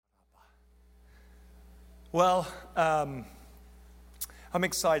Well, I'm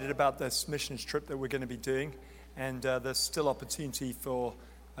excited about this missions trip that we're going to be doing, and there's still opportunity for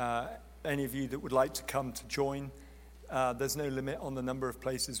any of you that would like to come to join. There's no limit on the number of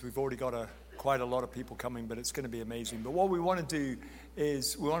places. We've already got quite a lot of people coming, but it's going to be amazing. But what we want to do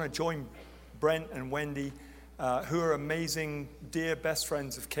is we want to join Brent and Wendy, who are amazing, dear best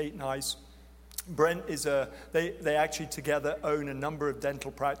friends of Kate and I's. Brent is they actually together own a number of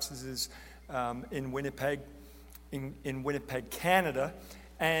dental practices in Winnipeg, in Winnipeg, Canada.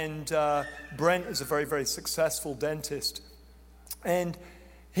 And Brent is a very, very successful dentist. And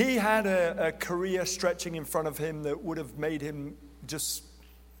he had a career stretching in front of him that would have made him just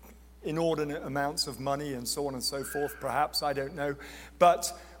inordinate amounts of money and so on and so forth, perhaps, I don't know.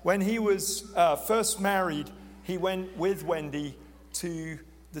 But when he was first married, he went with Wendy to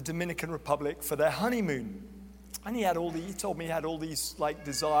the Dominican Republic for their honeymoon. And he told me he had all these like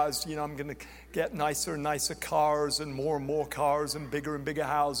desires, I'm going to get nicer and nicer cars and more cars and bigger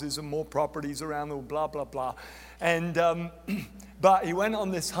houses and more properties around the blah, blah, blah. And, but he went on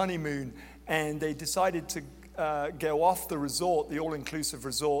this honeymoon and they decided to go off the resort, the all-inclusive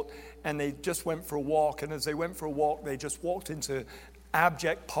resort, and they just went for a walk. And as they went for a walk, they just walked into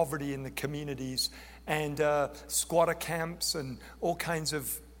abject poverty in the communities and squatter camps and all kinds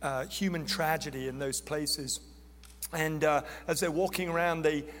of human tragedy in those places. And as they're walking around,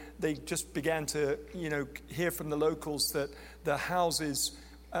 they just began to, hear from the locals that the houses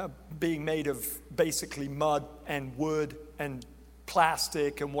being made of basically mud and wood and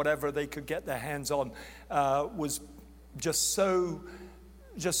plastic and whatever they could get their hands on was just so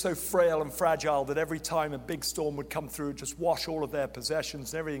frail and fragile that every time a big storm would come through, it'd just wash all of their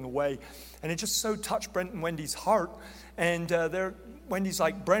possessions and everything away. And it just so touched Brent and Wendy's heart. And Wendy's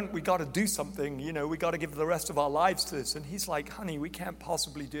like, Brent, we got to do something. We got to give the rest of our lives to this. And he's like, honey, we can't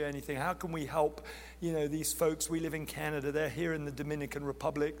possibly do anything. How can we help, these folks? We live in Canada. They're here in the Dominican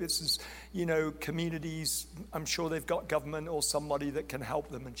Republic. This is, communities. I'm sure they've got government or somebody that can help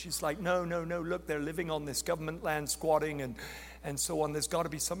them. And she's like, no. Look, they're living on this government land, squatting and so on. There's got to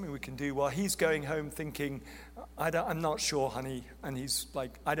be something we can do. Well, he's going home thinking, I'm not sure, honey. And he's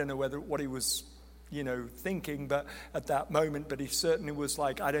like, I don't know what he was thinking, but at that moment, but he certainly was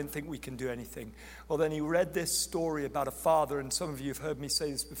like, I don't think we can do anything. Well, then he read this story about a father, and some of you have heard me say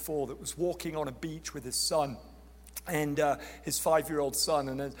this before, that was walking on a beach with his son, and his 5-year-old son,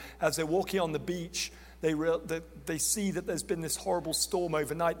 and as they're walking on the beach, they see that there's been this horrible storm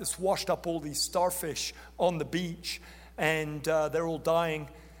overnight that's washed up all these starfish on the beach, and they're all dying.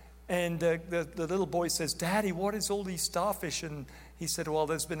 And the little boy says, Daddy, what is all these starfish? And he said, well,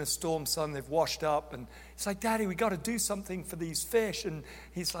 there's been a storm, son. They've washed up. And he's like, Daddy, we got to do something for these fish. And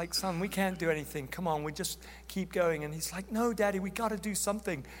he's like, son, we can't do anything. Come on, we just keep going. And he's like, no, Daddy, we got to do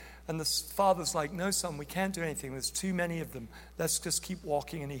something. And the father's like, no, son, we can't do anything. There's too many of them. Let's just keep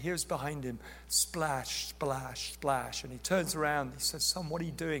walking. And he hears behind him, splash, splash, splash. And he turns around. He says, son, what are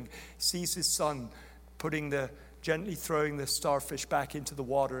you doing? He sees his son gently throwing the starfish back into the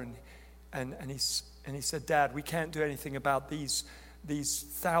water. And he said, Dad, we can't do anything about these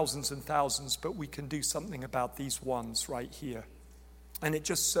thousands and thousands, but we can do something about these ones right here. And it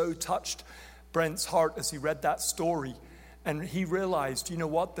just so touched Brent's heart as he read that story. And he realized,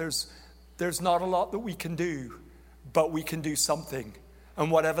 what? There's not a lot that we can do, but we can do something. And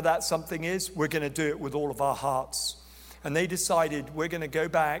whatever that something is, we're going to do it with all of our hearts. And they decided, we're going to go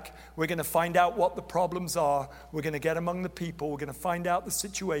back, we're going to find out what the problems are, we're going to get among the people, we're going to find out the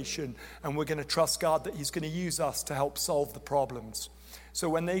situation, and we're going to trust God that he's going to use us to help solve the problems. So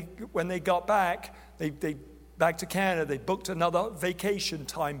when they got back, they back to Canada, they booked another vacation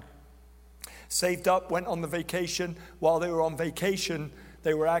time, saved up, went on the vacation. While they were on vacation,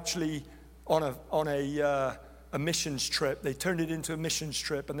 they were actually on a missions trip. They turned it into a missions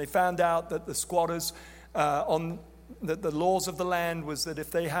trip, and they found out that the squatters that the laws of the land was that if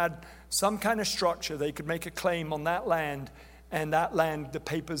they had some kind of structure, they could make a claim on that land, and that land, the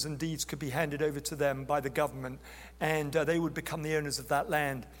papers and deeds could be handed over to them by the government, and they would become the owners of that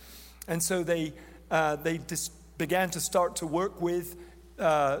land. And so they began to start to work with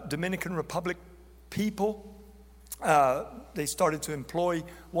Dominican Republic people. They started to employ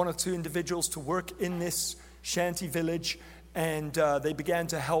 1 or 2 individuals to work in this shanty village, and they began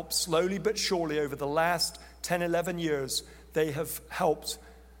to help slowly but surely over the last 10, 11 years. They have helped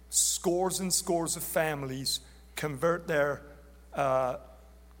scores and scores of families convert their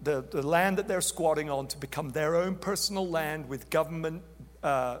the land that they're squatting on to become their own personal land with government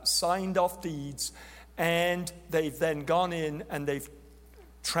signed off deeds. And they've then gone in and they've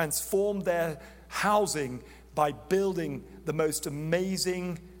transformed their housing by building the most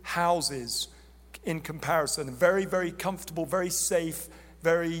amazing houses in comparison. Very, very comfortable, very safe,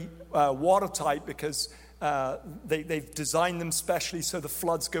 very watertight, because they've designed them specially so the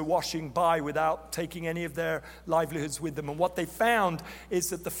floods go washing by without taking any of their livelihoods with them. And what they found is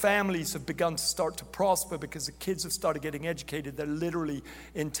that the families have begun to start to prosper because the kids have started getting educated. They're literally,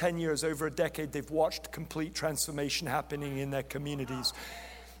 in 10 years, over a decade, they've watched complete transformation happening in their communities.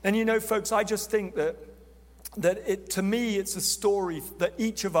 And you know, folks, I just think that to me, it's a story that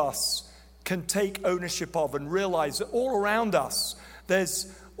each of us can take ownership of and realize that all around us,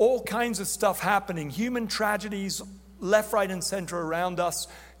 there's all kinds of stuff happening, human tragedies left, right, and center around us.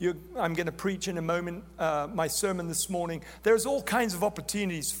 I'm going to preach in a moment my sermon this morning. There's all kinds of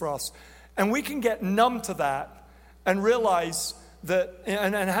opportunities for us. And we can get numb to that and realize that,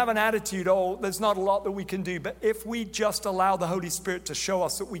 and have an attitude, oh, there's not a lot that we can do. But if we just allow the Holy Spirit to show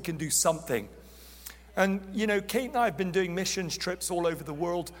us that we can do something. And, you know, Kate and I have been doing missions trips all over the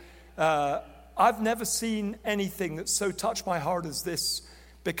world. I've never seen anything that so touched my heart as this,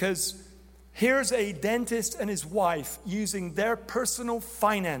 because here's a dentist and his wife using their personal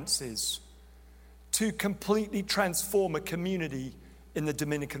finances to completely transform a community in the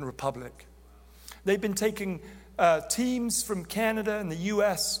Dominican Republic. They've been taking teams from Canada and the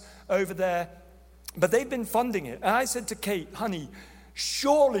US over there, but they've been funding it. And I said to Kate, honey,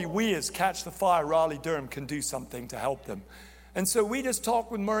 surely we as Catch the Fire Raleigh-Durham can do something to help them. And so we just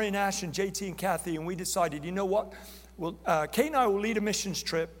talked with Murray and Ash and JT and Kathy, and we decided, you know what? Well, Kate and I will lead a missions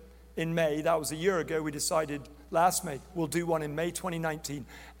trip in May. That was a year ago. We decided last May. We'll do one in May 2019.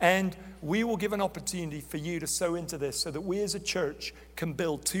 And we will give an opportunity for you to sow into this so that we as a church can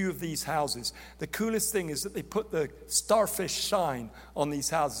build 2 of these houses. The coolest thing is that they put the starfish sign on these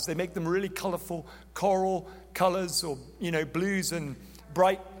houses. They make them really colorful, coral colors, or, you know, blues and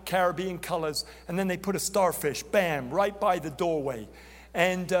bright Caribbean colors, and then they put a starfish, bam, right by the doorway.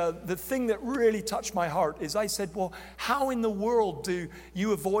 And the thing that really touched my heart is I said, well, how in the world do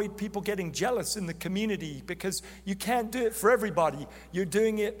you avoid people getting jealous in the community? Because you can't do it for everybody. You're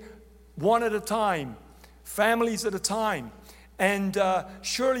doing it one at a time, families at a time. And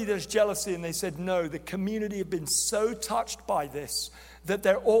surely there's jealousy. And they said, no, the community have been so touched by this that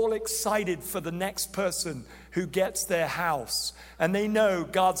they're all excited for the next person who gets their house. And they know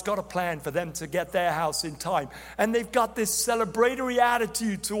God's got a plan for them to get their house in time. And they've got this celebratory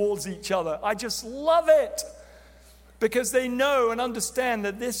attitude towards each other. I just love it. Because they know and understand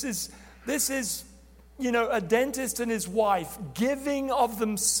that this is, you know, a dentist and his wife giving of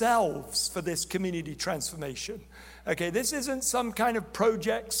themselves for this community transformation. Okay, this isn't some kind of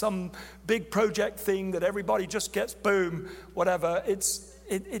project, some big project thing that everybody just gets, boom, whatever.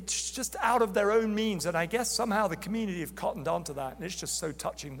 It's just out of their own means. And I guess somehow the community have cottoned onto that, and it's just so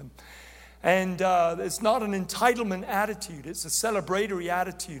touching them. And it's not an entitlement attitude. It's a celebratory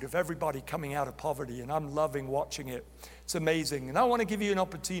attitude of everybody coming out of poverty. And I'm loving watching it. It's amazing. And I want to give you an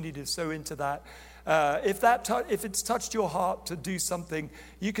opportunity to sow into that. If it's touched your heart to do something,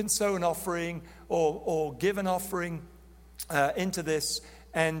 you can sow an offering or give an offering into this.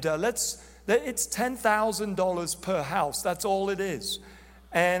 And it's $10,000 per house. That's all it is.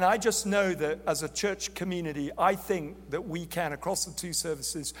 And I just know that as a church community, I think that we can, across the 2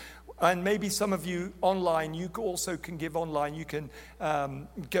 services, and maybe some of you online, you also can give online. You can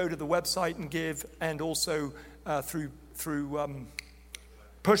go to the website and give, and also through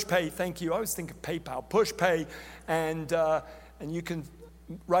PushPay. Thank you. I always think of PayPal. PushPay, and you can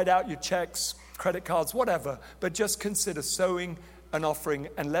write out your checks, credit cards, whatever. But just consider sowing an offering,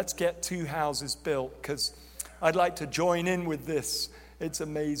 and let's get 2 houses built, because I'd like to join in with this. It's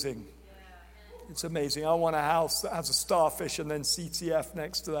amazing. It's amazing. I want a house that has a starfish and then CTF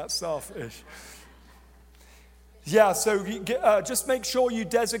next to that starfish. Yeah, so just make sure you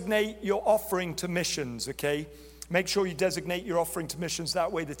designate your offering to missions, okay? Make sure you designate your offering to missions.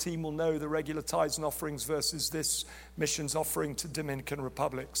 That way the team will know the regular tithes and offerings versus this missions offering to Dominican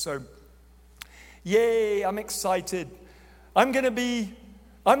Republic. So, yay, I'm excited. I'm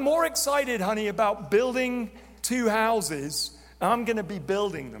more excited, honey, about building 2 houses. I'm going to be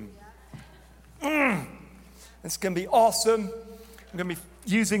building them. It's going to be awesome. I'm going to be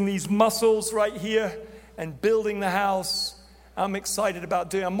using these muscles right here and building the house. I'm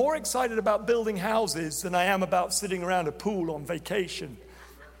more excited about building houses than I am about sitting around a pool on vacation.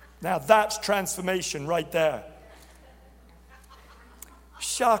 Now that's transformation right there.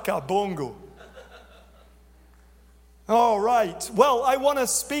 Shaka bongo. All right. Well, I want to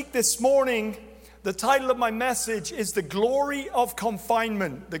speak this morning. The title of my message is The Glory of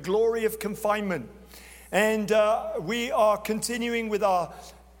Confinement. The Glory of Confinement. And we are continuing with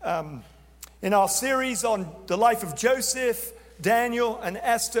in our series on the life of Joseph, Daniel and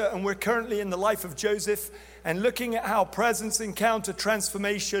Esther, and we're currently in the life of Joseph and looking at how presence, encounter,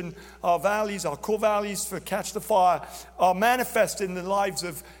 transformation, our values, our core values for Catch the Fire are manifest in the lives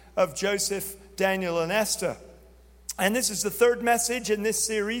of Joseph, Daniel, and Esther. And this is the third message in this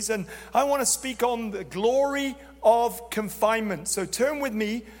series, and I want to speak on the glory of confinement. So turn with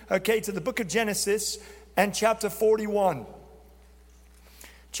me, to the book of Genesis and chapter 41.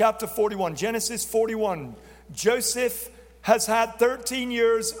 Chapter 41, Genesis 41. Joseph has had 13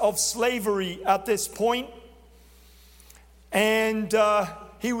 years of slavery at this point, and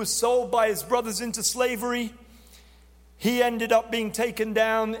he was sold by his brothers into slavery. He ended up being taken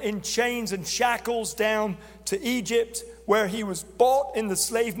down in chains and shackles down to Egypt, where he was bought in the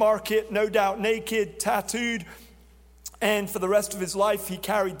slave market, no doubt naked, tattooed, and for the rest of his life he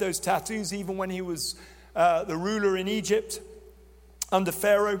carried those tattoos even when he was the ruler in Egypt under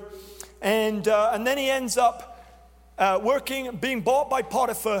Pharaoh. And then he ends up being bought by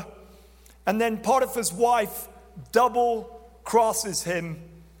Potiphar, and then Potiphar's wife double crosses him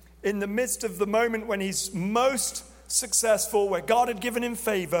in the midst of the moment when he's most successful, where God had given him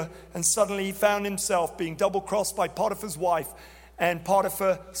favor, and suddenly he found himself being double crossed by Potiphar's wife, and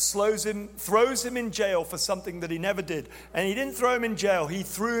Potiphar throws him in jail for something that he never did. And he didn't throw him in jail, he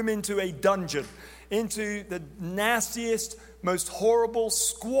threw him into a dungeon, into the nastiest, most horrible,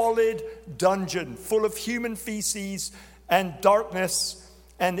 squalid dungeon full of human feces and darkness.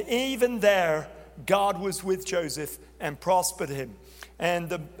 And even there, God was with Joseph and prospered him. And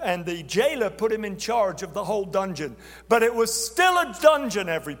the jailer put him in charge of the whole dungeon. But it was still a dungeon,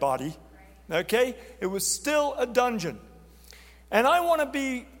 everybody. Okay? It was still a dungeon. And I want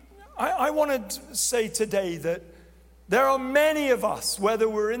to say today that there are many of us, whether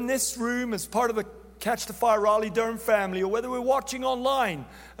we're in this room as part of the Catch the Fire Raleigh-Durham family, or whether we're watching online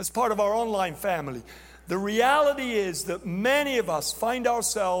as part of our online family, the reality is that many of us find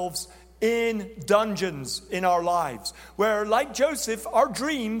ourselves in dungeons in our lives, where, like Joseph, our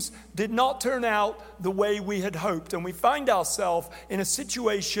dreams did not turn out the way we had hoped, and we find ourselves in a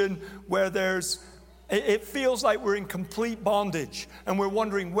situation where it feels like we're in complete bondage, and we're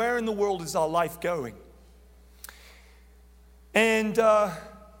wondering, where in the world is our life going? And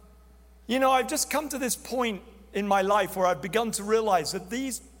I've just come to this point in my life where I've begun to realize that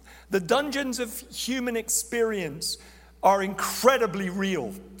the dungeons of human experience are incredibly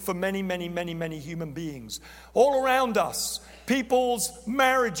real for many, many, many, many human beings. All around us, people's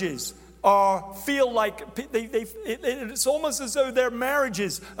marriages feel like, it's almost as though their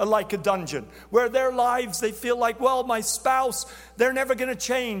marriages are like a dungeon, where their lives, they feel like, well, my spouse, they're never going to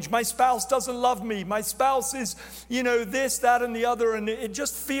change. My spouse doesn't love me. My spouse is, this, that, and the other, and it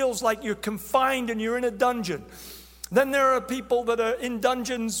just feels like you're confined and you're in a dungeon. Then there are people that are in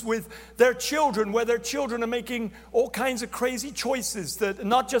dungeons with their children, where their children are making all kinds of crazy choices that are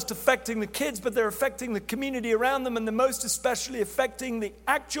not just affecting the kids, but they're affecting the community around them, and the most especially affecting the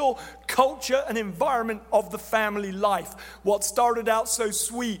actual culture and environment of the family life. What started out so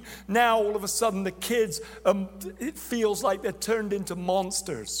sweet, now all of a sudden the kids, it feels like they're turned into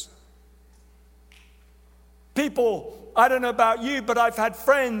monsters. People, I don't know about you, but I've had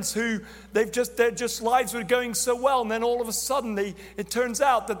friends who their lives were going so well, and then all of a sudden it turns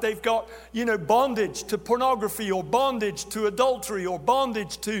out that they've got, bondage to pornography, or bondage to adultery, or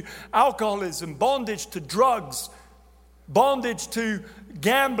bondage to alcoholism, bondage to drugs, bondage to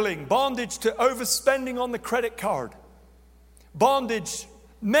gambling, bondage to overspending on the credit card. Bondage.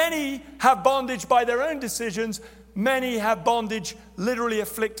 Many have bondage by their own decisions. Many have bondage literally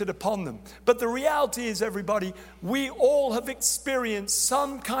afflicted upon them. But the reality is, everybody, we all have experienced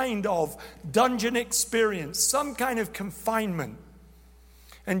some kind of dungeon experience, some kind of confinement.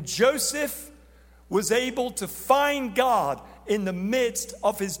 And Joseph was able to find God in the midst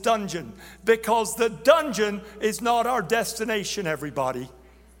of his dungeon, because the dungeon is not our destination, everybody.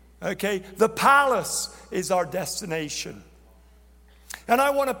 Okay? The palace is our destination. And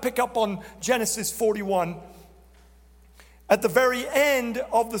I want to pick up on Genesis 41. At the very end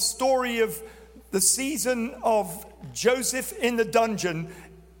of the story of the season of Joseph in the dungeon,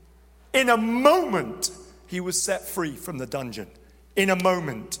 in a moment, he was set free from the dungeon. In a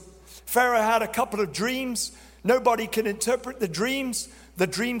moment. Pharaoh had a couple of dreams. Nobody can interpret the dreams. The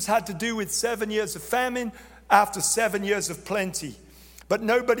dreams had to do with 7 years of famine after 7 years of plenty. But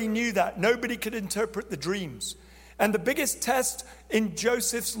nobody knew that. Nobody could interpret the dreams. And the biggest test in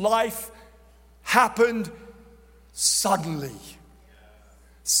Joseph's life happened suddenly.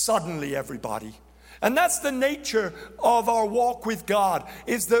 Suddenly, everybody. And that's the nature of our walk with God,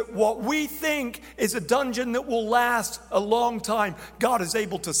 is that what we think is a dungeon that will last a long time, God is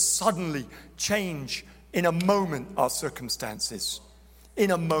able to suddenly change in a moment our circumstances.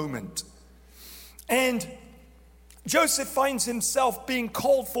 In a moment. And Joseph finds himself being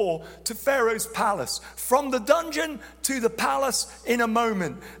called for to Pharaoh's palace. From the dungeon to the palace in a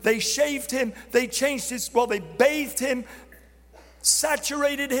moment. They shaved him, they they bathed him,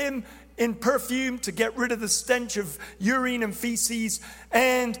 saturated him in perfume to get rid of the stench of urine and feces,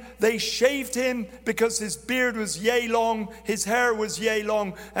 and they shaved him because his beard was yea long, his hair was yea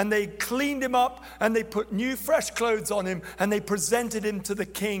long, and they cleaned him up and they put new fresh clothes on him and they presented him to the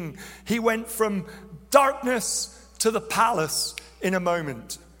king. He went from darkness to the palace in a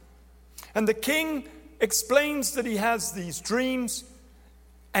moment. And the king explains that he has these dreams,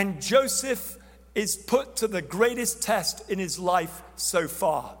 and Joseph is put to the greatest test in his life so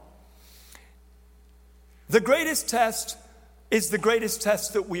far. The greatest test is the greatest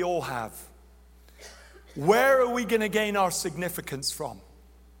test that we all have. Where are we going to gain our significance from?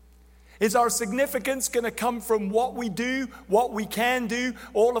 Is our significance going to come from what we do, what we can do,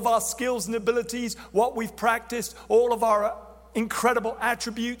 all of our skills and abilities, what we've practiced, all of our incredible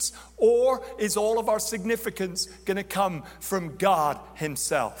attributes? Or is all of our significance going to come from God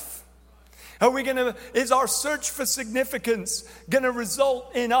himself? Is our search for significance going to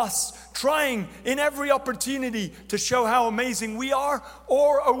result in us trying in every opportunity to show how amazing we are?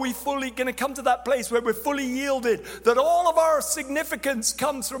 Or are we fully going to come to that place where we're fully yielded, that all of our significance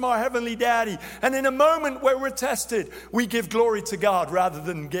comes from our Heavenly Daddy? And in a moment where we're tested, we give glory to God rather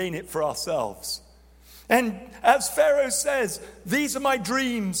than gain it for ourselves. And as Pharaoh says, these are my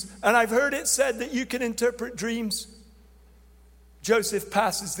dreams, and I've heard it said that you can interpret dreams. Joseph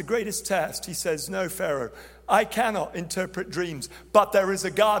passes the greatest test. He says, no, Pharaoh, I cannot interpret dreams, but there is a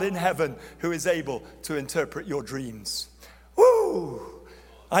God in heaven who is able to interpret your dreams. Woo!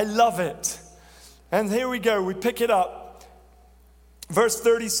 I love it. And here we go. We pick it up. Verse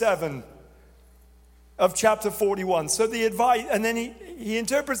 37 of chapter 41. So the advice, and then he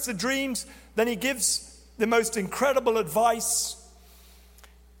interprets the dreams. Then he gives the most incredible advice,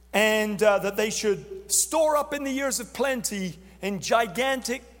 and that they should store up in the years of plenty in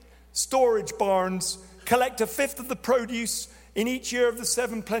gigantic storage barns, collect a fifth of the produce in each year of the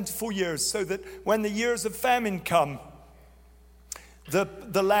 7 plentiful years, so that when the years of famine come,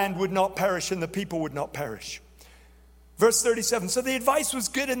 the land would not perish and the people would not perish. Verse 37, so the advice was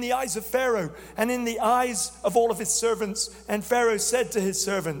good in the eyes of Pharaoh and in the eyes of all of his servants. And Pharaoh said to his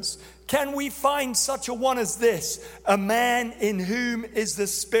servants, can we find such a one as this, a man in whom is the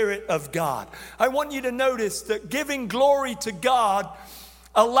Spirit of God? I want you to notice that giving glory to God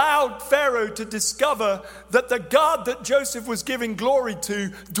allowed Pharaoh to discover that the God that Joseph was giving glory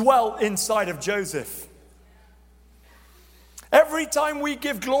to dwelt inside of Joseph. Every time we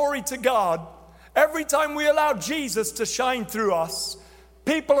give glory to God, every time we allow Jesus to shine through us,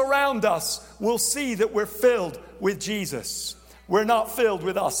 people around us will see that we're filled with Jesus. We're not filled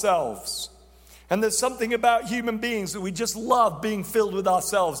with ourselves. And there's something about human beings that we just love being filled with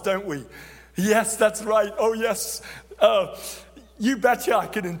ourselves, don't we? Yes, that's right. Oh, yes. You betcha I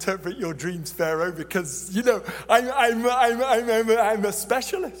can interpret your dreams, Pharaoh, because, you know, I'm a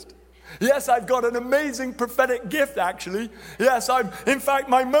specialist. Yes, I've got an amazing prophetic gift, actually. Yes, in fact,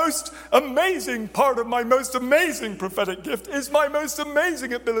 my most amazing part of my most amazing prophetic gift is my most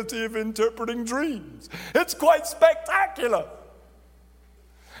amazing ability of interpreting dreams. It's quite spectacular.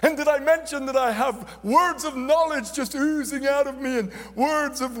 And did I mention that I have words of knowledge just oozing out of me and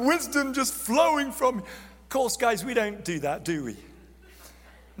words of wisdom just flowing from me? Of course, guys, we don't do that, do we?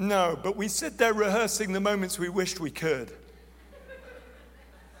 No, but we sit there rehearsing the moments we wished we could.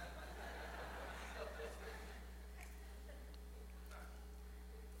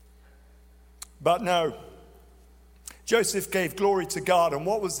 But no, Joseph gave glory to God. And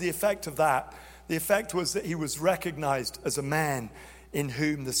what was the effect of that? The effect was that he was recognized as a man in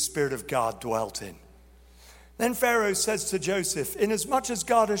whom the Spirit of God dwelt in. Then Pharaoh says to Joseph, inasmuch as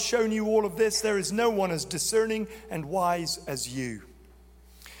God has shown you all of this, there is no one as discerning and wise as you.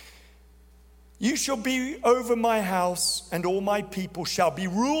 You shall be over my house, and all my people shall be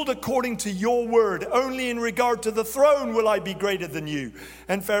ruled according to your word. Only in regard to the throne will I be greater than you.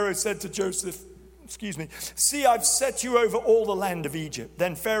 And Pharaoh said to Joseph, see, I've set you over all the land of Egypt.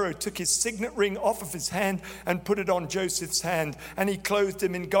 Then Pharaoh took his signet ring off of his hand and put it on Joseph's hand. And he clothed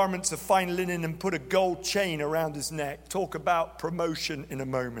him in garments of fine linen and put a gold chain around his neck. Talk about promotion in a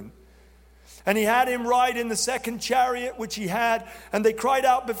moment. And he had him ride in the second chariot which he had. And they cried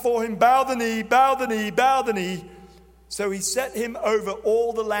out before him, bow the knee, bow the knee, bow the knee. So he set him over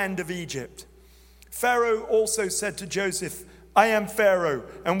all the land of Egypt. Pharaoh also said to Joseph, I am Pharaoh,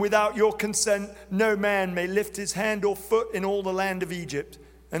 and without your consent, no man may lift his hand or foot in all the land of Egypt.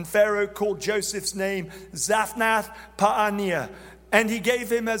 And Pharaoh called Joseph's name Zaphnath-Paaneah. And he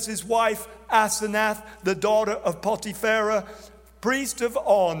gave him as his wife Asenath, the daughter of Potiphera, priest of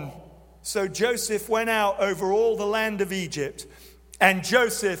On. So Joseph went out over all the land of Egypt. And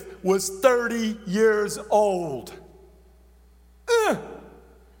Joseph was 30 years old.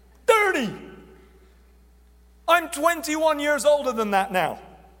 30! I'm 21 years older than that now.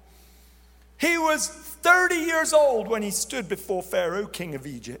 He was 30 years old when he stood before Pharaoh, king of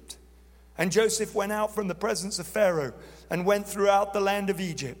Egypt. And Joseph went out from the presence of Pharaoh and went throughout the land of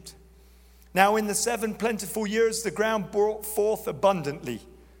Egypt. Now in the 7 plentiful years, the ground brought forth abundantly.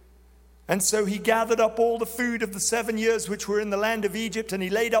 And so he gathered up all the food of the 7 years which were in the land of Egypt, and he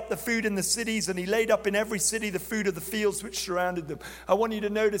laid up the food in the cities, and he laid up in every city the food of the fields which surrounded them. I want you to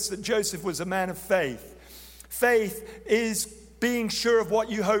notice that Joseph was a man of faith. Faith is being sure of what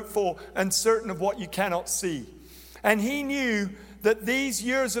you hope for and certain of what you cannot see. And he knew that these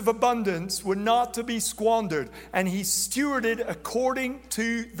years of abundance were not to be squandered, and he stewarded according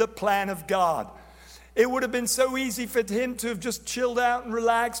to the plan of God. It would have been so easy for him to have just chilled out and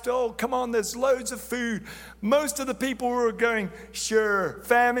relaxed. Oh, come on, there's loads of food. Most of the people were going, sure,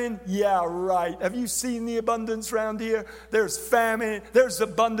 famine? Yeah, right. Have you seen the abundance around here? There's famine. There's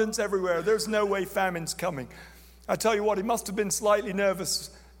abundance everywhere. There's no way famine's coming. I tell you what, he must have been slightly nervous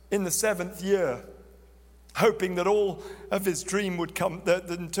in the 7th year, hoping that all of his dream would come, that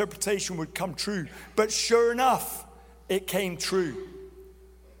the interpretation would come true. But sure enough, it came true.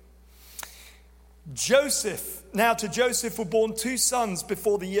 Now to Joseph were born 2 sons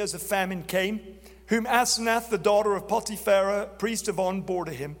before the years of famine came, whom Asenath, the daughter of Potiphera, priest of On, bore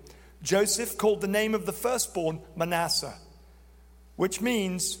to him. Joseph called the name of the firstborn Manasseh, which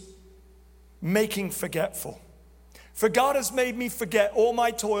means making forgetful. For God has made me forget all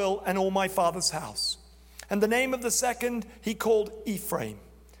my toil and all my father's house. And the name of the second he called Ephraim,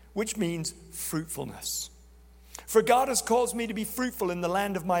 which means fruitfulness. For God has caused me to be fruitful in the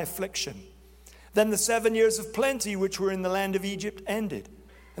land of my affliction. Then the 7 years of plenty which were in the land of Egypt ended,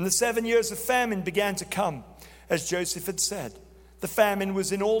 and the 7 years of famine began to come, as Joseph had said. The famine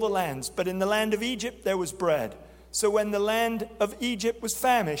was in all the lands, but in the land of Egypt there was bread. So when the land of Egypt was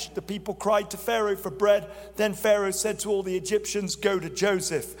famished, the people cried to Pharaoh for bread. Then Pharaoh said to all the Egyptians, go to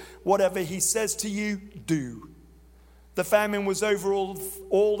Joseph. Whatever he says to you, do. The famine was over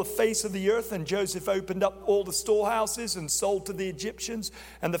all the face of the earth, and Joseph opened up all the storehouses and sold to the Egyptians,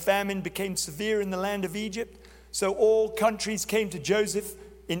 and the famine became severe in the land of Egypt. So all countries came to Joseph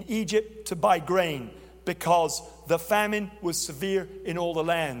in Egypt to buy grain, because the famine was severe in all the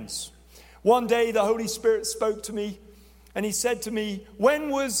lands. One day the Holy Spirit spoke to me, and he said to me, when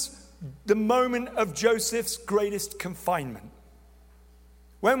was the moment of Joseph's greatest confinement?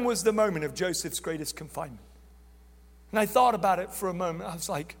 When was the moment of Joseph's greatest confinement? And I thought about it for a moment.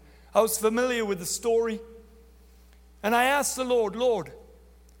 I was familiar with the story. And I asked the Lord,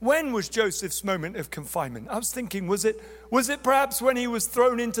 when was Joseph's moment of confinement? I was thinking, was it perhaps when he was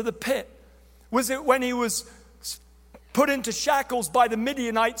thrown into the pit? Was it when he was put into shackles by the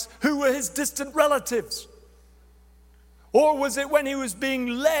Midianites, who were his distant relatives? Or was it when he was being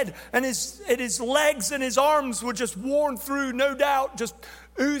led and his legs and his arms were just worn through, no doubt, just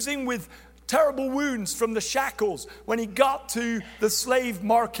oozing with terrible wounds from the shackles when he got to the slave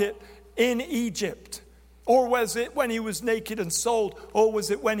market in Egypt? Or was it when he was naked and sold? Or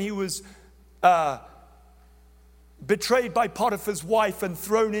was it when he was betrayed by Potiphar's wife and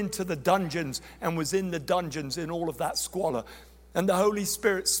thrown into the dungeons and was in the dungeons in all of that squalor? And the Holy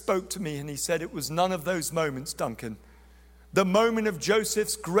Spirit spoke to me and he said, it was none of those moments, Duncan. The moment of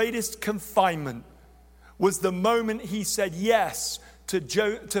Joseph's greatest confinement was the moment he said yes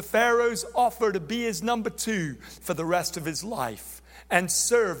to Pharaoh's offer to be his number 2 for the rest of his life and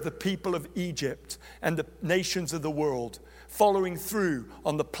serve the people of Egypt and the nations of the world, following through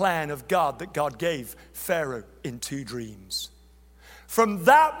on the plan of God that God gave Pharaoh in 2 dreams. From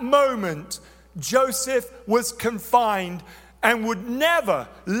that moment, Joseph was confined and would never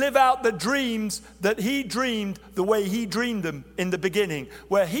live out the dreams that he dreamed the way he dreamed them in the beginning,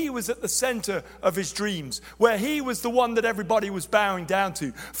 where he was at the center of his dreams, where he was the one that everybody was bowing down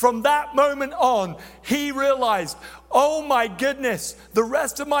to. From that moment on, he realized, oh my goodness, the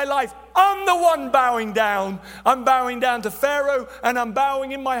rest of my life, I'm the one bowing down. I'm bowing down to Pharaoh, and I'm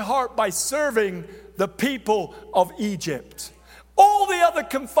bowing in my heart by serving the people of Egypt. All the other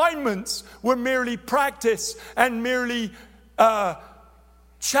confinements were merely practice and merely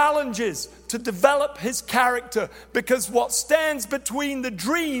challenges to develop his character, because what stands between the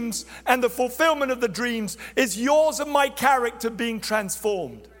dreams and the fulfillment of the dreams is yours and my character being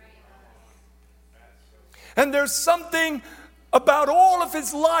transformed. And there's something about all of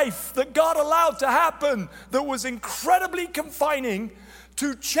his life that God allowed to happen that was incredibly confining,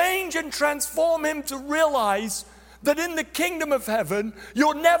 to change and transform him to realize that in the kingdom of heaven,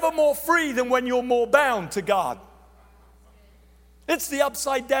 you're never more free than when you're more bound to God. It's the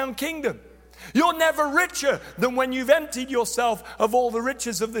upside down kingdom. You're never richer than when you've emptied yourself of all the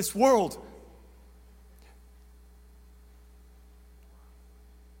riches of this world.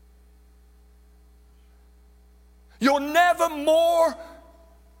 You're never more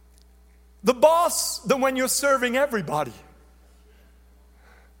the boss than when you're serving everybody.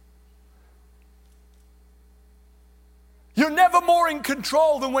 You're never more in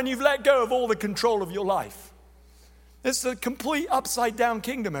control than when you've let go of all the control of your life. It's a complete upside down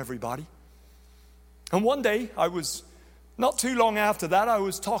kingdom, everybody. And one day, not too long after that, I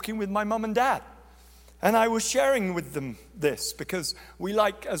was talking with my mum and dad. And I was sharing with them this because we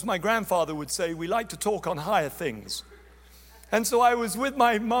like, as my grandfather would say, we like to talk on higher things. And so I was with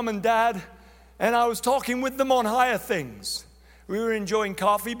my mum and dad, and I was talking with them on higher things. We were enjoying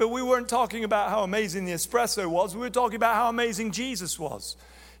coffee, but we weren't talking about how amazing the espresso was. We were talking about how amazing Jesus was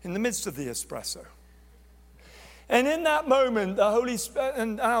in the midst of the espresso. And in that moment, the Holy Spirit,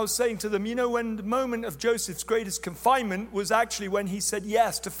 and I was saying to them, when the moment of Joseph's greatest confinement was actually when he said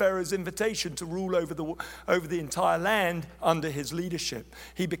yes to Pharaoh's invitation to rule over the entire land under his leadership.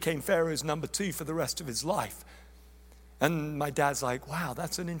 He became Pharaoh's number 2 for the rest of his life. And my dad's like, wow,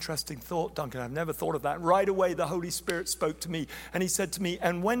 that's an interesting thought, Duncan. I've never thought of that. Right away, the Holy Spirit spoke to me, and he said to me,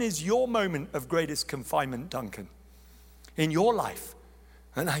 and when is your moment of greatest confinement, Duncan, in your life?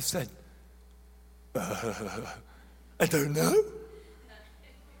 And I said, I don't know.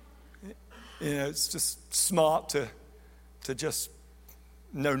 It's just smart to just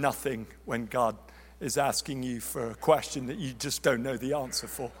know nothing when God is asking you for a question that you just don't know the answer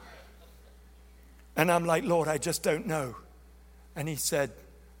for. And I'm like, Lord, I just don't know. And he said,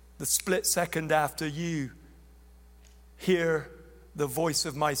 the split second after you hear the voice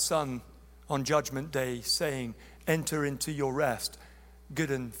of my son on Judgment Day saying, enter into your rest,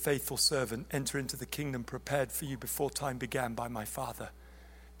 good and faithful servant, enter into the kingdom prepared for you before time began by my Father.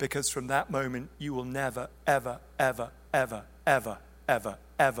 Because from that moment, you will never, ever, ever, ever, ever, ever,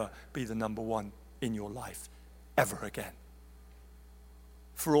 ever be the number 1 in your life, ever again.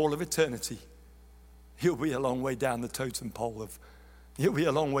 For all of eternity, you'll be a long way down the totem pole you'll be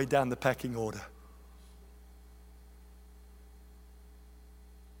a long way down the pecking order.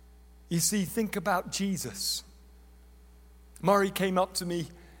 You see, think about Jesus. Murray came up to me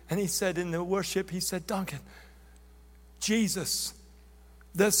and he said in the worship, he said, Duncan, Jesus,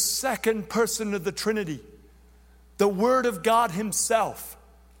 the second person of the Trinity, the Word of God himself,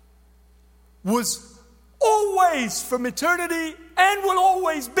 was always from eternity and will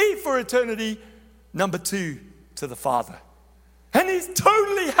always be for eternity number 2 to the Father. And he's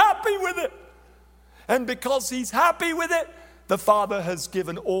totally happy with it. And because he's happy with it, the Father has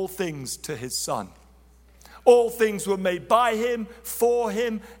given all things to his Son. All things were made by him, for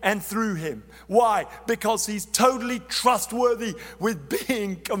him, and through him. Why? Because he's totally trustworthy with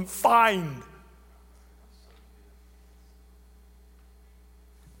being confined.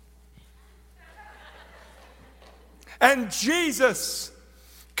 And Jesus,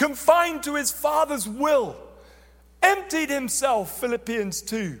 confined to his Father's will, emptied himself, Philippians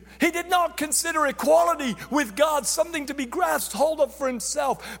 2. He did not consider equality with God something to be grasped hold of for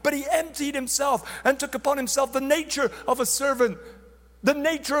himself, but he emptied himself and took upon himself the nature of a servant, the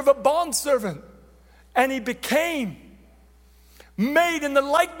nature of a bondservant. And he became made in the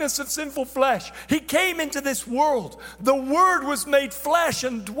likeness of sinful flesh. He came into this world. The Word was made flesh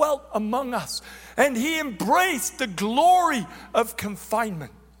and dwelt among us. And he embraced the glory of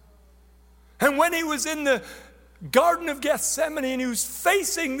confinement. And when he was in the Garden of Gethsemane and he was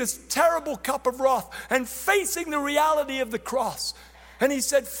facing this terrible cup of wrath and facing the reality of the cross, and he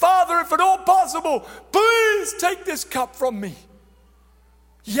said, Father, if at all possible, please take this cup from me.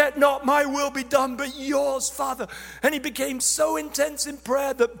 Yet not my will be done, but yours, Father. And he became so intense in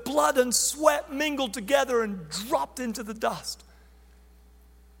prayer that blood and sweat mingled together and dropped into the dust.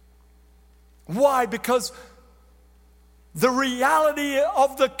 Why? Because the reality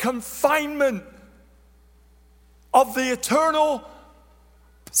of the confinement of the eternal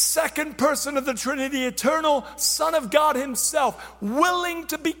second person of the Trinity, eternal Son of God himself, willing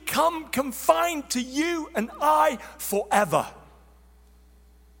to become confined to you and I forever.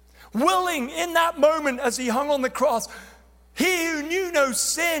 Willing in that moment as he hung on the cross, he who knew no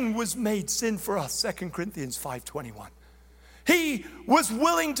sin was made sin for us, 2 Corinthians 5:21. He was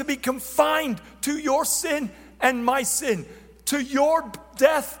willing to be confined to your sin and my sin, to your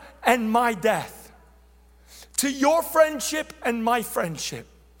death and my death, to your friendship and my friendship,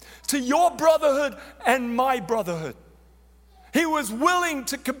 to your brotherhood and my brotherhood. He was willing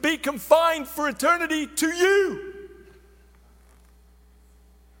to be confined for eternity to you.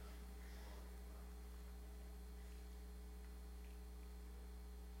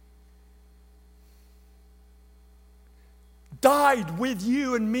 Died with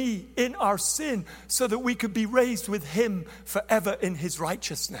you and me in our sin so that we could be raised with him forever in his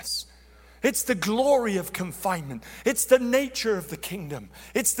righteousness. It's the glory of confinement. It's the nature of the kingdom.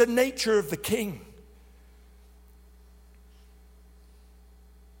 It's the nature of the king.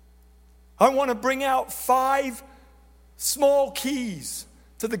 I want to bring out 5 small keys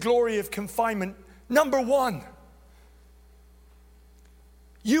to the glory of confinement. Number 1,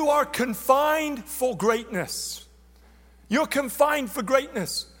 you are confined for greatness. You're confined for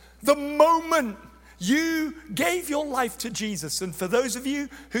greatness. The moment you gave your life to Jesus, and for those of you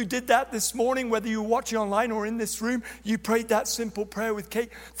who did that this morning, whether you were watching online or in this room, you prayed that simple prayer with Kate.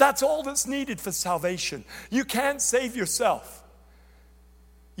 That's all that's needed for salvation. You can't save yourself.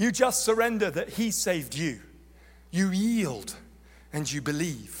 You just surrender that he saved you. You yield and you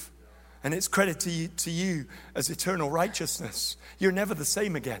believe. And it's credited to you as eternal righteousness. You're never the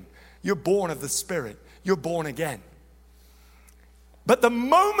same again. You're born of the Spirit. You're born again. But the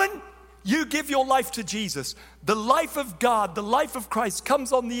moment you give your life to Jesus, the life of God, the life of Christ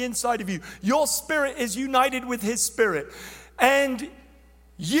comes on the inside of you. Your spirit is united with his spirit. And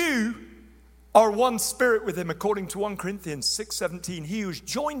you are one spirit with him, according to 1 Corinthians 6:17. He who's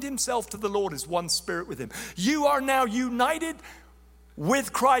joined himself to the Lord is one spirit with him. You are now united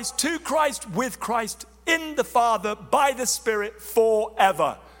with Christ, to Christ, with Christ, in the Father, by the Spirit,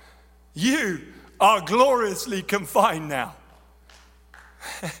 forever. You are gloriously confined now.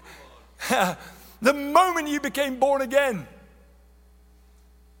 The moment you became born again,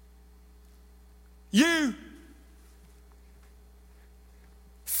 you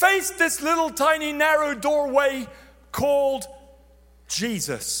faced this little tiny narrow doorway called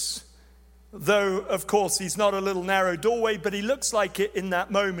Jesus. Though, of course, he's not a little narrow doorway, but he looks like it in that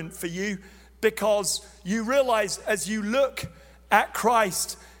moment for you, because you realize as you look at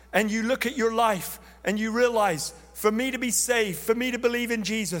Christ and you look at your life and you realize, for me to be saved, for me to believe in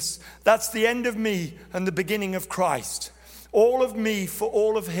Jesus, that's the end of me and the beginning of Christ. All of me for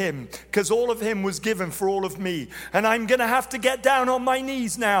all of him, because all of him was given for all of me. And I'm going to have to get down on my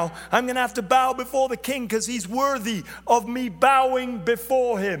knees now. I'm going to have to bow before the King, because he's worthy of me bowing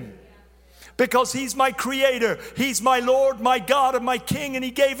before him. Because he's my creator, he's my Lord, my God, and my King, and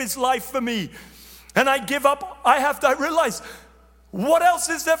he gave his life for me. And I give up, I realize, what else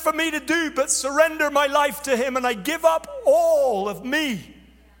is there for me to do but surrender my life to him? And I give up all of me.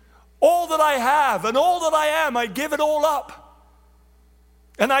 All that I have and all that I am, I give it all up.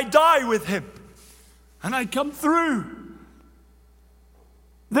 And I die with him. And I come through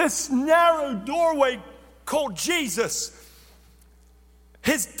this narrow doorway called Jesus.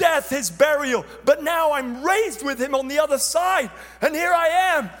 His death, his burial. But now I'm raised with him on the other side. And here I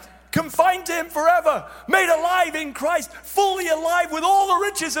am, confined to him forever, made alive in Christ, fully alive with all the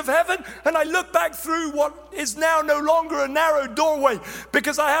riches of heaven. And I look back through what is now no longer a narrow doorway,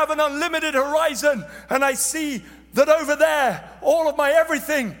 because I have an unlimited horizon, and I see that over there, all of my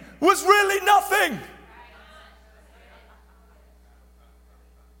everything was really nothing.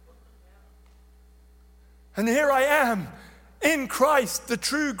 And here I am in Christ, the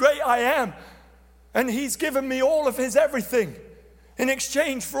true great I am, and he's given me all of his everything in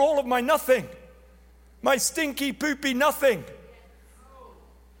exchange for all of my nothing, my stinky, poopy nothing.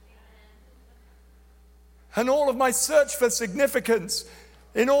 And all of my search for significance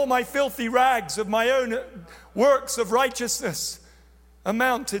in all my filthy rags of my own works of righteousness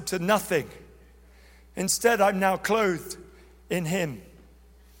amounted to nothing. Instead, I'm now clothed in him.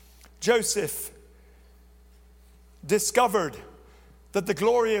 Joseph discovered that the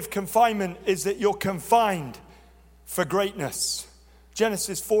glory of confinement is that you're confined for greatness.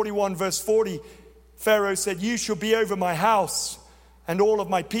 Genesis 41 verse 40, Pharaoh said, "You shall be over my house, and all of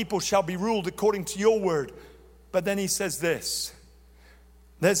my people shall be ruled according to your word." But then he says this.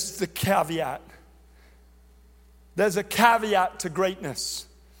 There's the caveat. There's a caveat to greatness.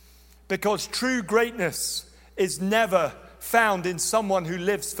 Because true greatness is never found in someone who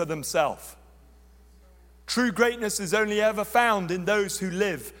lives for themselves. True greatness is only ever found in those who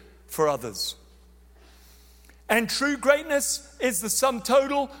live for others. And true greatness is the sum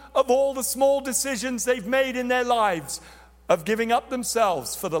total of all the small decisions they've made in their lives of giving up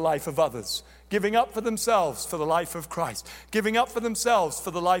themselves for the life of others, giving up for themselves for the life of Christ, giving up for themselves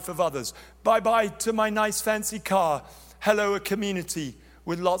for the life of others. Bye-bye to my nice fancy car. Hello, a community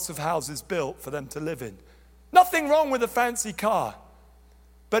with lots of houses built for them to live in. Nothing wrong with a fancy car.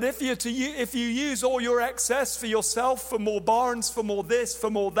 But if you use all your excess for yourself, for more barns, for more this, for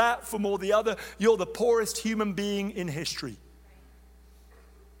more that, for more the other, you're the poorest human being in history.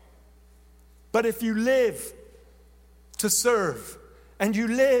 But if you live to serve and you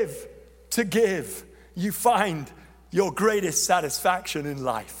live to give, you find your greatest satisfaction in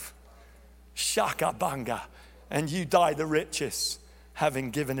life. Shaka banga. And you die the richest,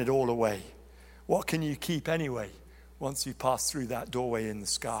 having given it all away. What can you keep anyway once you pass through that doorway in the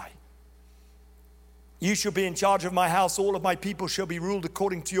sky? You shall be in charge of my house. All of my people shall be ruled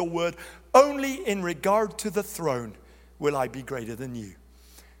according to your word. Only in regard to the throne will I be greater than you.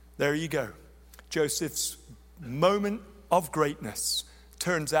 There you go. Joseph's moment of greatness.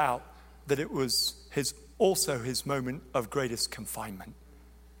 Turns out that it was also his moment of greatest confinement.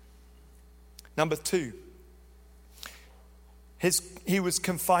 Number 2, he was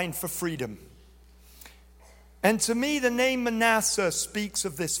confined for freedom. And to me, the name Manasseh speaks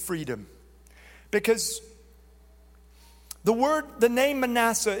of this freedom. Because the name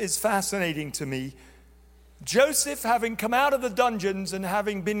Manasseh is fascinating to me. Joseph, having come out of the dungeons and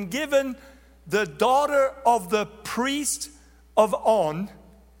having been given the daughter of the priest of On,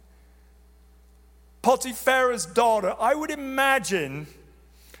 Potiphar's daughter, I would imagine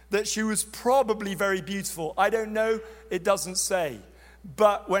that she was probably very beautiful. I don't know, it doesn't say.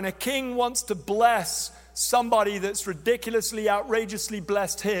 But when a king wants to bless somebody that's ridiculously, outrageously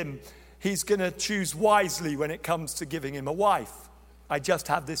blessed him, he's going to choose wisely when it comes to giving him a wife. I just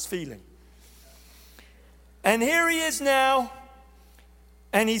have this feeling. And here he is now,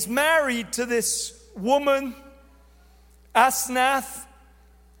 and he's married to this woman, Asenath,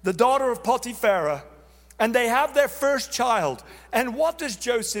 the daughter of Potiphar, and they have their first child. And what does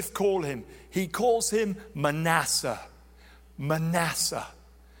Joseph call him? He calls him Manasseh. Manasseh.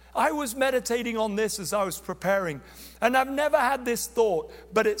 I was meditating on this as I was preparing, and I've never had this thought,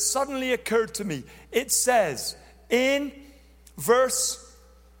 but it suddenly occurred to me. It says in verse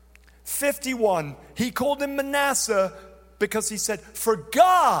 51, he called him Manasseh because he said, for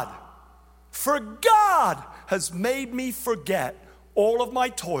God has made me forget all of my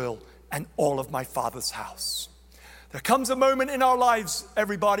toil and all of my father's house. There comes a moment in our lives,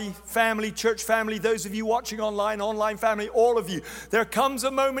 everybody, family, church family, those of you watching online family, all of you. There comes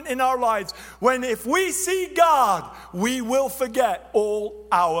a moment in our lives when if we see God, we will forget all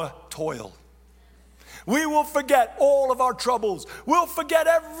our toil. We will forget all of our troubles. We'll forget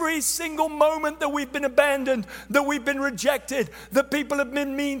every single moment that we've been abandoned, that we've been rejected, that people have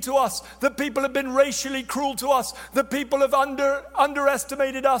been mean to us, that people have been racially cruel to us, that people have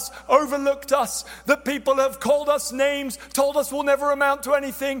underestimated us, overlooked us, that people have called us names, told us we'll never amount to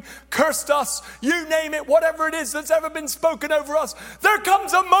anything, cursed us, you name it, whatever it is that's ever been spoken over us. There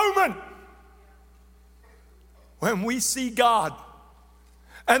comes a moment when we see God.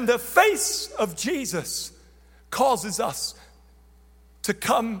 And the face of Jesus causes us to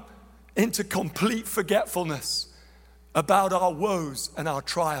come into complete forgetfulness about our woes and our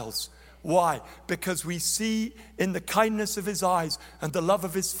trials. Why? Because we see in the kindness of his eyes and the love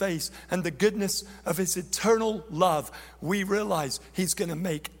of his face and the goodness of his eternal love, we realize he's going to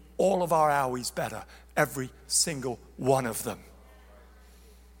make all of our hours better. Every single one of them.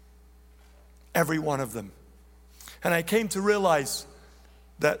 Every one of them. And I came to realize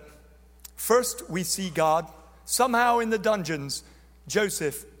that first we see God. Somehow in the dungeons,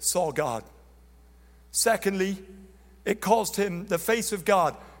 Joseph saw God. Secondly, it caused him, the face of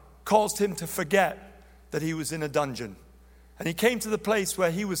God caused him to forget that he was in a dungeon. And he came to the place where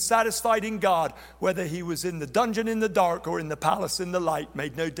he was satisfied in God, whether he was in the dungeon in the dark or in the palace in the light,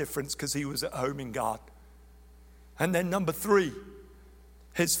 made no difference because he was at home in God. And then number 3,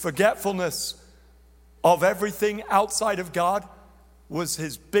 his forgetfulness of everything outside of God was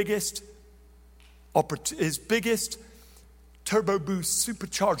his biggest turbo boost,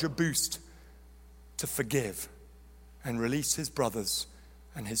 supercharger boost to forgive and release his brothers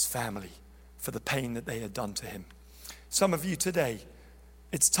and his family for the pain that they had done to him. Some of you today,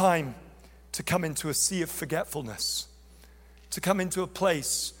 it's time to come into a sea of forgetfulness, to come into a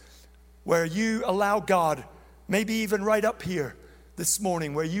place where you allow God, maybe even right up here this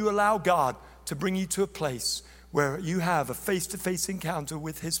morning, where you allow God to bring you to a place where you have a face-to-face encounter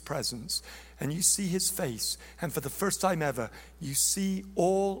with his presence and you see his face, and for the first time ever, you see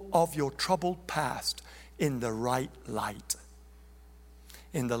all of your troubled past in the right light,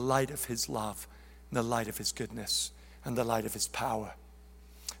 in the light of his love, in the light of his goodness, and the light of his power.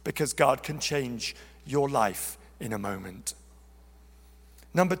 Because God can change your life in a moment.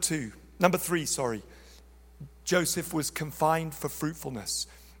 Number 3, Joseph was confined for fruitfulness.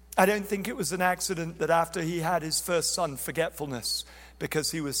 I don't think it was an accident that after he had his first son, forgetfulness,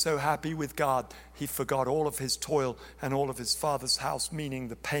 because he was so happy with God, he forgot all of his toil and all of his father's house, meaning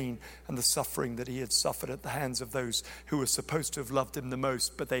the pain and the suffering that he had suffered at the hands of those who were supposed to have loved him the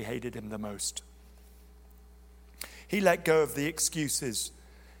most, but they hated him the most. He let go of the excuses.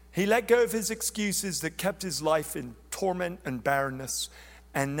 He let go of his excuses that kept his life in torment and barrenness.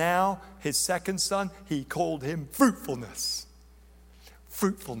 And now his second son, he called him fruitfulness.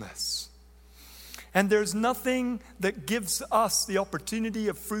 Fruitfulness. And there's nothing that gives us the opportunity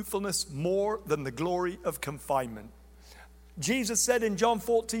of fruitfulness more than the glory of confinement. Jesus said in John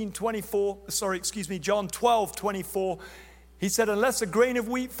 12:24, he said, unless a grain of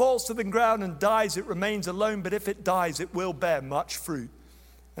wheat falls to the ground and dies, it remains alone, but if it dies, it will bear much fruit.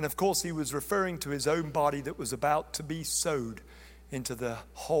 And of course, he was referring to his own body that was about to be sowed into the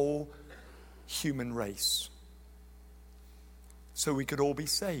whole human race, so we could all be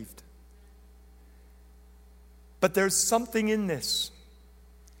saved. But there's something in this.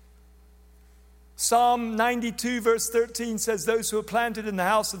 Psalm 92 verse 13 says, those who are planted in the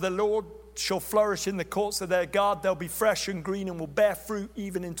house of the Lord shall flourish in the courts of their God. They'll be fresh and green and will bear fruit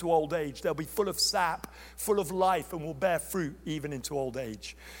even into old age. They'll be full of sap, full of life, and will bear fruit even into old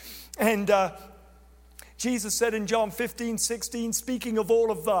age. And Jesus said in John 15:16, speaking of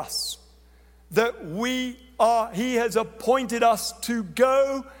all of us, that he has appointed us to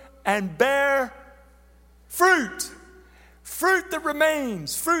go and bear fruit. Fruit that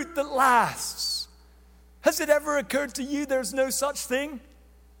remains, fruit that lasts. Has it ever occurred to you there's no such thing?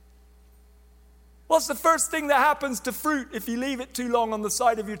 What's the first thing that happens to fruit if you leave it too long on the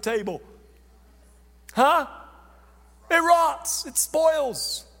side of your table? Huh? It rots, it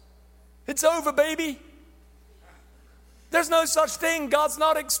spoils. It's over, baby. There's no such thing. God's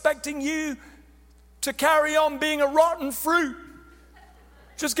not expecting you to carry on being a rotten fruit,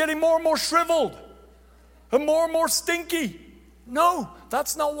 just getting more and more shriveled and more stinky. No,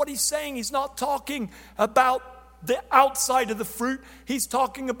 that's not what he's saying. He's not talking about the outside of the fruit. He's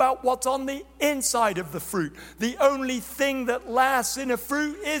talking about what's on the inside of the fruit. The only thing that lasts in a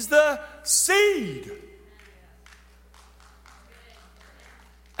fruit is the seed.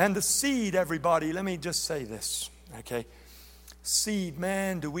 And the seed, everybody, let me just say this, okay? Seed,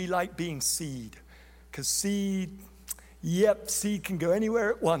 man, do we like being seed? Because seed can go anywhere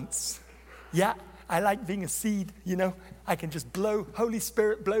at once. Yeah, I like being a seed, you know. I can just blow, Holy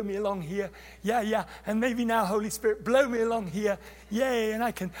Spirit, blow me along here. Yeah. And maybe now, Holy Spirit, blow me along here. Yay. And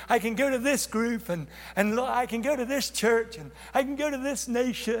I can go to this group and I can go to this church and I can go to this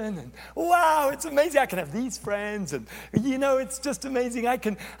nation. And wow, it's amazing. I can have these friends and, you know, it's just amazing. I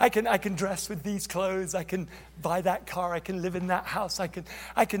can dress with these clothes. I can buy that car. I can live in that house. I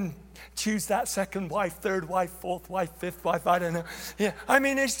can choose that second wife, third wife, fourth wife, fifth wife. I don't know. Yeah. I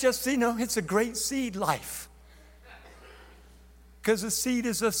mean, it's just, you know, it's a great seed life. Because a seed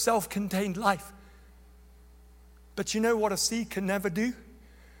is a self-contained life. But you know what a seed can never do?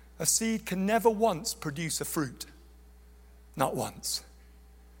 A seed can never once produce a fruit. Not once.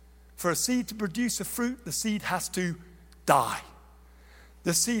 For a seed to produce a fruit, the seed has to die.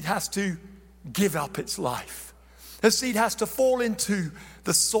 The seed has to give up its life. The seed has to fall into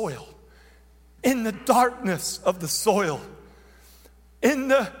the soil. In the darkness of the soil.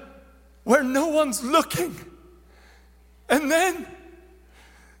 Where no one's looking. And then,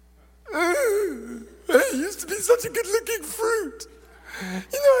 it used to be such a good-looking fruit. You know,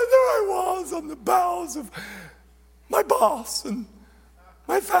 there I was on the boughs of my boss and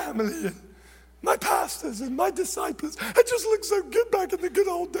my family and my pastors and my disciples. I just looked so good back in the good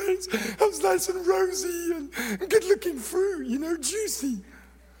old days. I was nice and rosy and good-looking fruit, you know, juicy.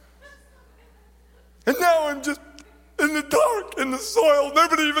 And now I'm just in the dark, in the soil.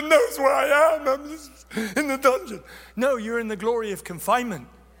 Nobody even knows where I am. I'm just in the dungeon. No, you're in the glory of confinement.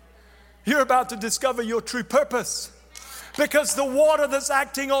 You're about to discover your true purpose. Because the water that's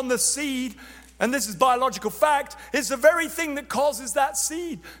acting on the seed, and this is biological fact, is the very thing that causes that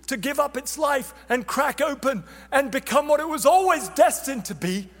seed to give up its life and crack open and become what it was always destined to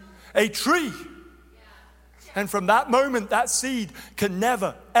be, a tree. And from that moment, that seed can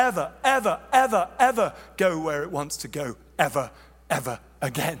never, ever, ever, ever, ever go where it wants to go, ever, ever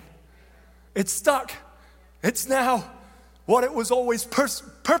again. It's stuck. It's now what it was always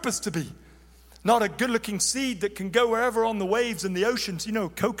purposed to be. Not a good-looking seed that can go wherever on the waves and the oceans. You know,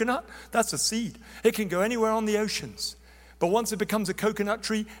 coconut, that's a seed. It can go anywhere on the oceans. But once it becomes a coconut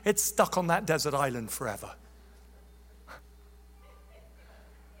tree, it's stuck on that desert island forever.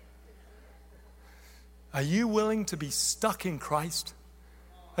 Are you willing to be stuck in Christ?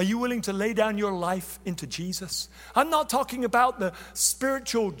 Are you willing to lay down your life into Jesus? I'm not talking about the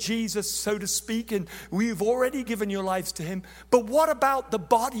spiritual Jesus, so to speak, and we've already given your lives to him. But what about the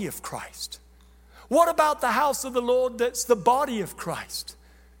body of Christ? What about the house of the Lord that's the body of Christ?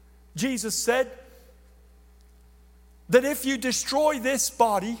 Jesus said that if you destroy this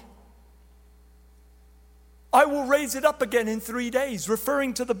body, I will raise it up again in 3 days,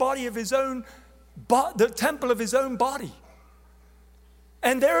 referring to the body of his own, the temple of his own body.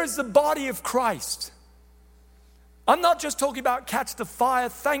 And there is the body of Christ. I'm not just talking about catch the fire.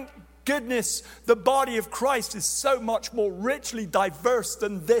 Thank goodness the body of Christ is so much more richly diverse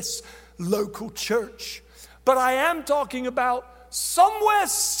than this local church. But I am talking about somewhere,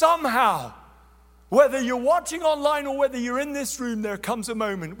 somehow, whether you're watching online or whether you're in this room, there comes a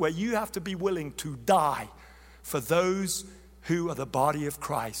moment where you have to be willing to die for those who are the body of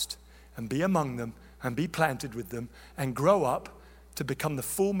Christ and be among them and be planted with them and grow up to become the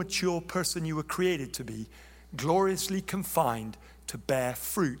full, mature person you were created to be, gloriously confined to bear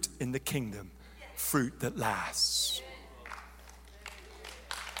fruit in the kingdom, fruit that lasts.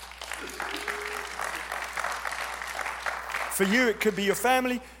 For you, it could be your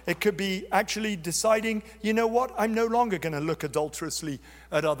family. It could be actually deciding, you know what, I'm no longer going to look adulterously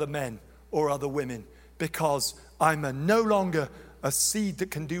at other men or other women because I'm no longer a seed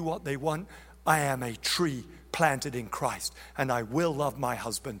that can do what they want. I am a tree planted in Christ, and I will love my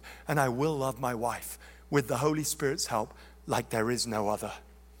husband, and I will love my wife with the Holy Spirit's help like there is no other.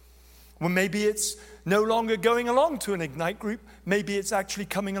 Well, maybe it's no longer going along to an Ignite group. Maybe it's actually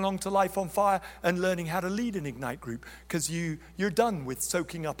coming along to Life on Fire and learning how to lead an Ignite group because you're done with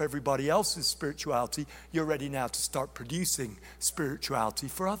soaking up everybody else's spirituality. You're ready now to start producing spirituality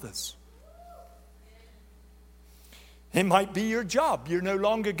for others. It might be your job. You're no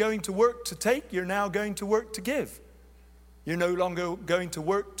longer going to work to take. You're now going to work to give. You're no longer going to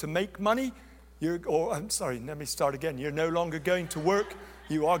work to make money. You're no longer going to work.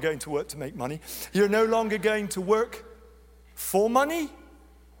 You are going to work to make money. You're no longer going to work for money.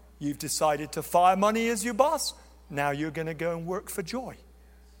 You've decided to fire money as your boss. Now you're going to go and work for joy.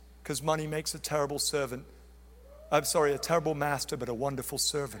 Because money makes a terrible master, but a wonderful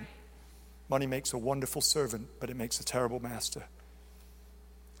servant. Money makes a wonderful servant, but it makes a terrible master.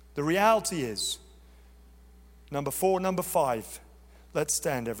 The reality is, number 5, let's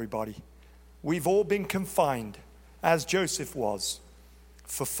stand, everybody. We've all been confined, as Joseph was,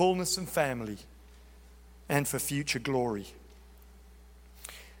 for fullness and family and for future glory.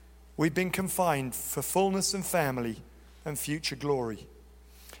 We've been confined for fullness and family and future glory.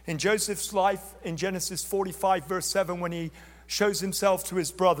 In Joseph's life, in Genesis 45, verse 7, when he shows himself to his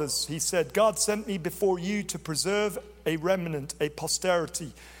brothers, he said, God sent me before you to preserve a remnant, a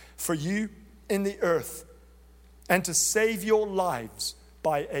posterity for you in the earth, and to save your lives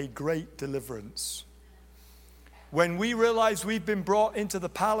by a great deliverance. When we realize we've been brought into the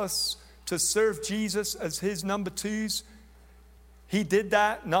palace to serve Jesus as his number twos, he did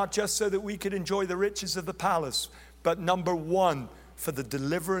that not just so that we could enjoy the riches of the palace, but number 1, for the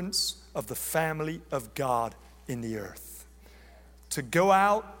deliverance of the family of God in the earth. To go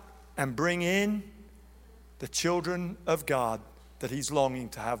out and bring in the children of God that he's longing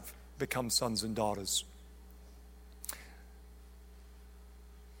to have become sons and daughters.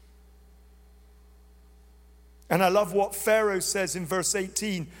 And I love what Pharaoh says in verse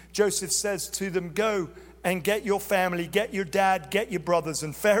 18. Joseph says to them, go and get your family, get your dad, get your brothers.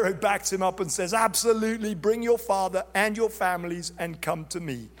 And Pharaoh backs him up and says, absolutely, bring your father and your families and come to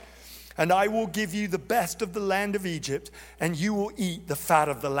me. And I will give you the best of the land of Egypt, and you will eat the fat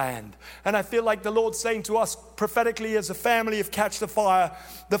of the land. And I feel like the Lord's saying to us prophetically as a family of Catch the Fire,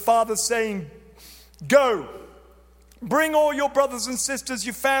 the Father's saying, go, bring all your brothers and sisters,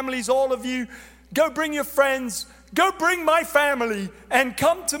 your families, all of you. Go bring your friends, go bring my family, and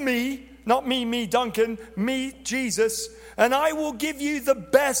come to me, not me, Duncan, me, Jesus, and I will give you the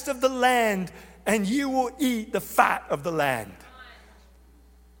best of the land, and you will eat the fat of the land.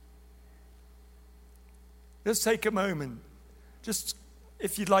 Just take a moment. Just,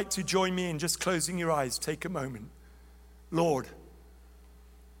 if you'd like to join me in just closing your eyes, take a moment. Lord,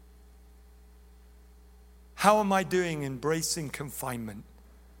 how am I doing embracing confinement?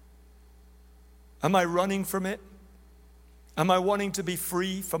 Am I running from it? Am I wanting to be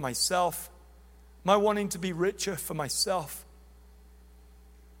free for myself? Am I wanting to be richer for myself?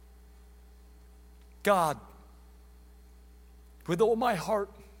 God, with all my heart,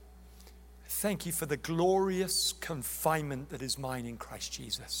 thank you for the glorious confinement that is mine in Christ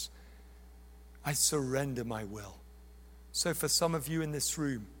Jesus. I surrender my will. So for some of you in this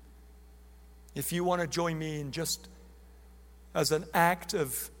room, if you want to join me in just as an act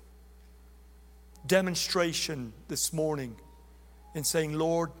of demonstration this morning in saying,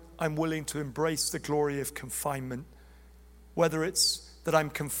 Lord, I'm willing to embrace the glory of confinement. Whether it's that I'm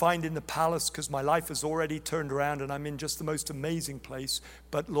confined in the palace because my life has already turned around and I'm in just the most amazing place.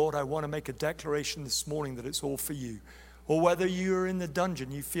 But Lord, I want to make a declaration this morning that it's all for you. Or whether you're in the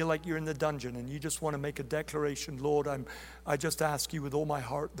dungeon, you feel like you're in the dungeon and you just want to make a declaration, Lord, I just ask you with all my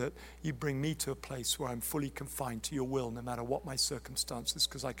heart that you bring me to a place where I'm fully confined to your will, no matter what my circumstances,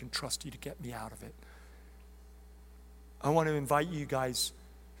 because I can trust you to get me out of it. I want to invite you guys,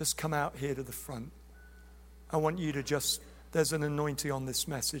 just come out here to the front. I want you to just, there's an anointing on this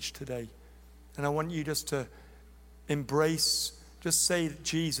message today. And I want you just to embrace, just say,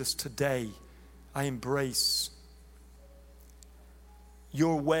 Jesus, today I embrace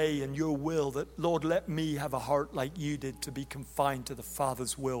your way and your will, that, Lord, let me have a heart like you did to be confined to the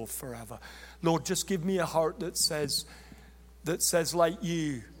Father's will forever. Lord, just give me a heart that says like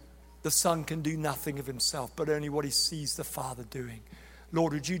you, the Son can do nothing of himself, but only what he sees the Father doing.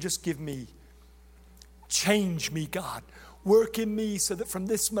 Lord, would you just give me, change me, God. Work in me so that from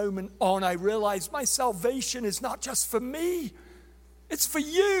this moment on, I realize my salvation is not just for me. It's for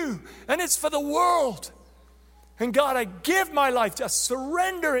you and it's for the world. And God, I give my life, just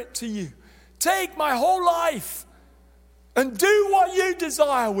surrender it to you. Take my whole life and do what you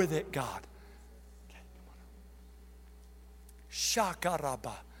desire with it, God.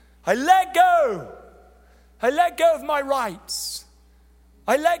 Shakaraba. I let go. I let go of my rights.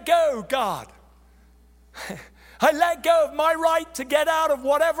 I let go, God. I let go of my right to get out of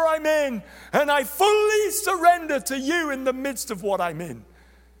whatever I'm in. And I fully surrender to you in the midst of what I'm in.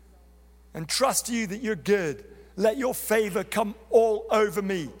 And trust you that you're good. Let your favor come all over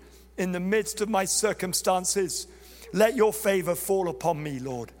me in the midst of my circumstances. Let your favor fall upon me,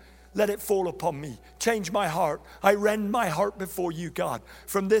 Lord. Let it fall upon me. Change my heart. I rend my heart before you, God.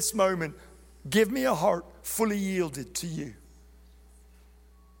 From this moment, give me a heart fully yielded to you.